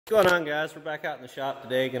What's going on, guys? We're back out in the shop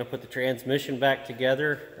today, going to put the transmission back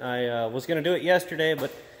together. I was going to do it yesterday,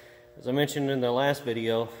 but as I mentioned in the last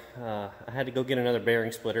video, I had to go get another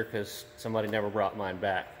bearing splitter because somebody never brought mine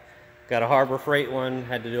back. Got a Harbor Freight one,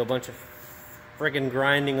 had to do a bunch of friggin'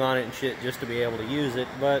 grinding on it and shit just to be able to use it,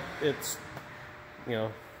 but it's, you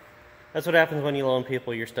know, that's what happens when you loan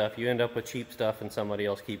people your stuff. You end up with cheap stuff and somebody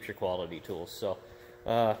else keeps your quality tools. So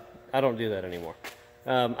I don't do that anymore.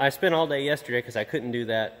 I spent all day yesterday because I couldn't do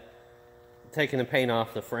that, taking the paint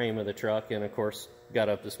off the frame of the truck, and of course got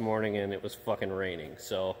up this morning and it was fucking raining.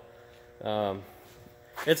 So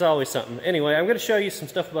it's always something. Anyway, I'm going to show you some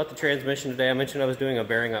stuff about the transmission today. I mentioned I was doing a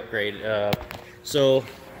bearing upgrade. So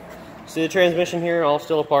see the transmission here, all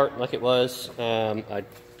still apart like it was. I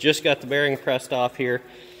just got the bearing pressed off here.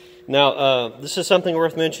 Now this is something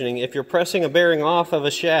worth mentioning. If you're pressing a bearing off of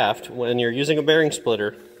a shaft when you're using a bearing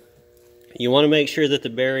splitter, you want to make sure that the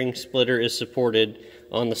bearing splitter is supported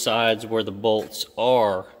on the sides where the bolts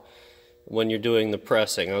are when you're doing the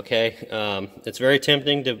pressing, okay? It's very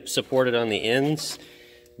tempting to support it on the ends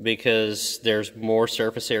because there's more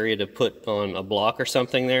surface area to put on a block or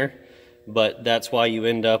something there, but that's why you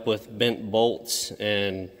end up with bent bolts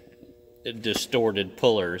and distorted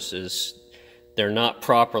pullers, is they're not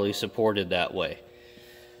properly supported that way.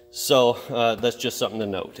 So that's just something to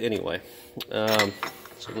note. Anyway,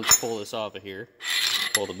 so let's pull this off of here,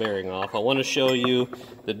 pull the bearing off. I want to show you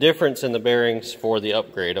the difference in the bearings for the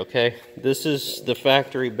upgrade, okay? This is the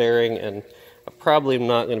factory bearing, and I probably am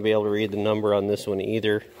not going to be able to read the number on this one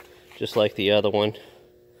either, just like the other one.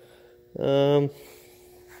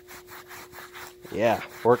 Yeah,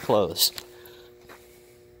 we're close.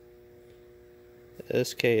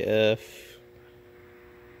 SKF,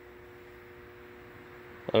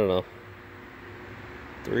 I don't know,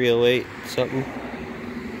 308 something.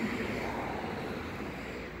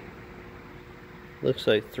 Looks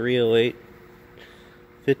like 308,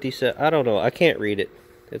 57, I don't know, I can't read it.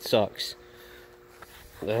 It sucks.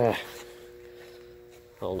 Hold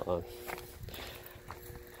on.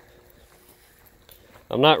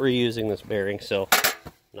 I'm not reusing this bearing, so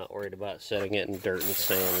I'm not worried about setting it in dirt and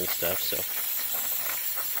sand and stuff, so.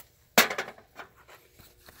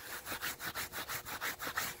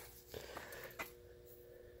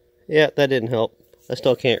 Yeah, that didn't help. I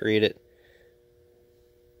still can't read it.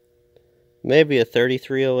 Maybe a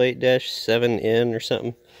 3308-7N or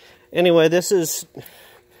something. Anyway, this is,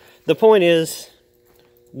 the point is,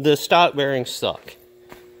 the stock bearings suck.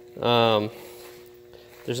 There's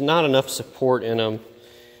not enough support in them,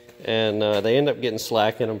 and they end up getting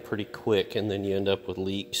slack in them pretty quick, and then you end up with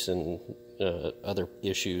leaks and other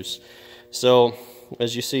issues. So,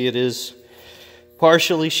 as you see, it is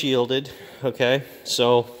partially shielded, okay?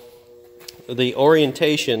 So, the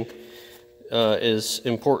orientation is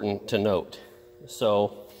important to note.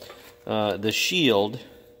 So the shield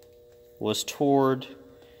was toward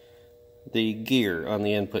the gear on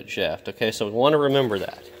the input shaft, okay? So we want to remember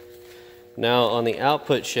that. Now on the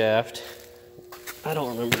output shaft, I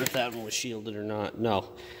don't remember if that one was shielded or not. No,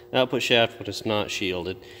 output shaft was not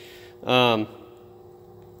shielded. I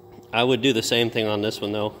would do the same thing on this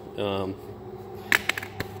one though.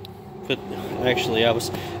 But actually, I was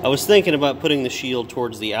thinking about putting the shield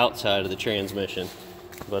towards the outside of the transmission,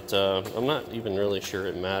 but I'm not even really sure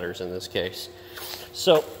it matters in this case.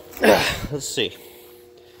 So let's see.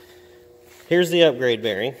 Here's the upgrade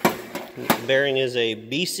bearing. The bearing is a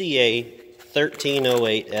BCA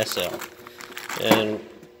 1308 SL, and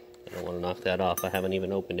I don't want to knock that off. I haven't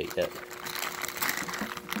even opened it yet.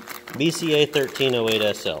 BCA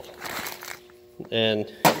 1308 SL,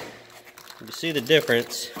 and you see the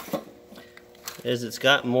difference is it's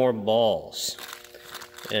got more balls,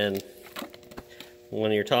 and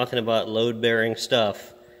when you're talking about load bearing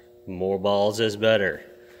stuff, more balls is better.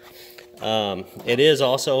 It is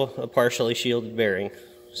also a partially shielded bearing,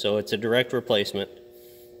 so it's a direct replacement,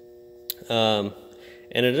 and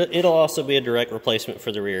it'll also be a direct replacement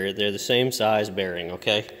for the rear. They're the same size bearing,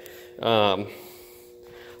 okay? I'm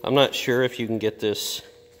not sure if you can get this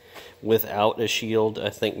without a shield. I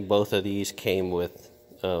think both of these came with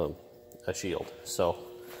a shield. So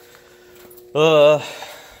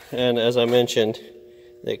and as I mentioned,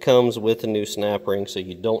 it comes with a new snap ring, so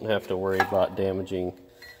you don't have to worry about damaging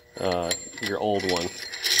your old one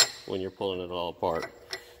when you're pulling it all apart.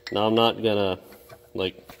 Now I'm not gonna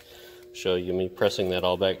show you me pressing that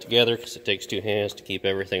all back together because it takes two hands to keep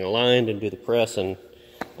everything aligned and do the press, and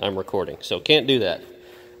I'm recording, so can't do that.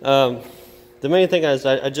 The main thing is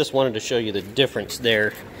I just wanted to show you the difference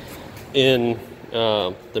there in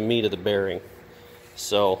the meat of the bearing.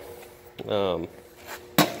 So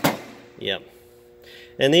yeah,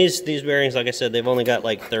 And these bearings, like I said, they've only got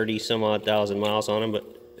like 30 some odd thousand miles on them, but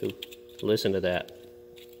ooh, listen to that.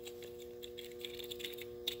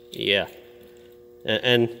 Yeah.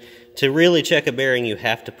 And to really check a bearing, you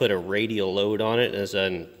have to put a radial load on it, as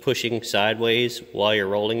in pushing sideways while you're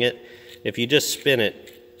rolling it. If you just spin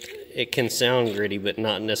it, it can sound gritty, but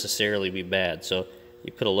not necessarily be bad. So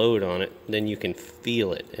you put a load on it, then you can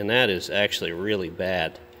feel it, and that is actually really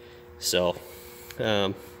bad. So,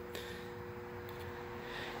 yeah.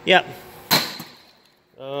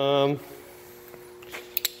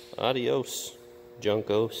 Adios,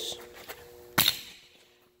 Junkos.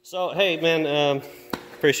 So, hey, man,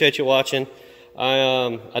 appreciate you watching.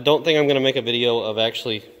 I don't think I'm going to make a video of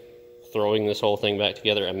actually throwing this whole thing back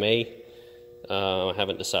together. I may. I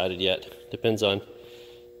haven't decided yet. Depends on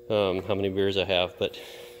how many beers I have. But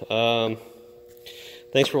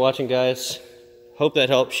thanks for watching, guys. Hope that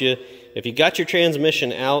helps you. If you got your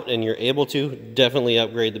transmission out and you're able to, definitely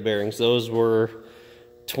upgrade the bearings. Those were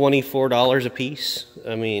 $24 a piece.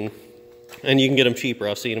 I mean, and you can get them cheaper.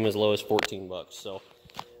 I've seen them as low as 14 bucks. So,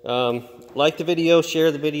 like the video,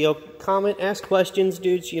 share the video, comment, ask questions,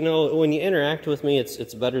 dudes. You know, when you interact with me,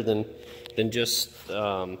 it's better than just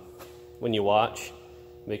when you watch,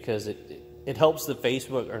 because it helps the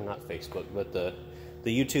Facebook, or not Facebook, but the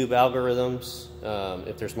YouTube algorithms.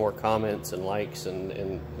 If there's more comments and likes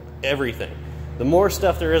and everything, the more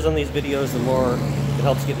stuff there is on these videos, the more it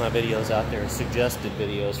helps get my videos out there, suggested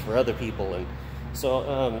videos for other people. And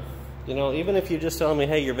so, you know, even if you're just telling me,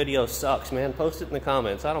 hey, your video sucks, man, post it in the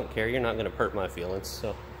comments. I don't care. You're not going to hurt my feelings.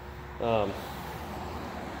 So,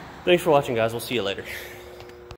 thanks for watching, guys. We'll see you later.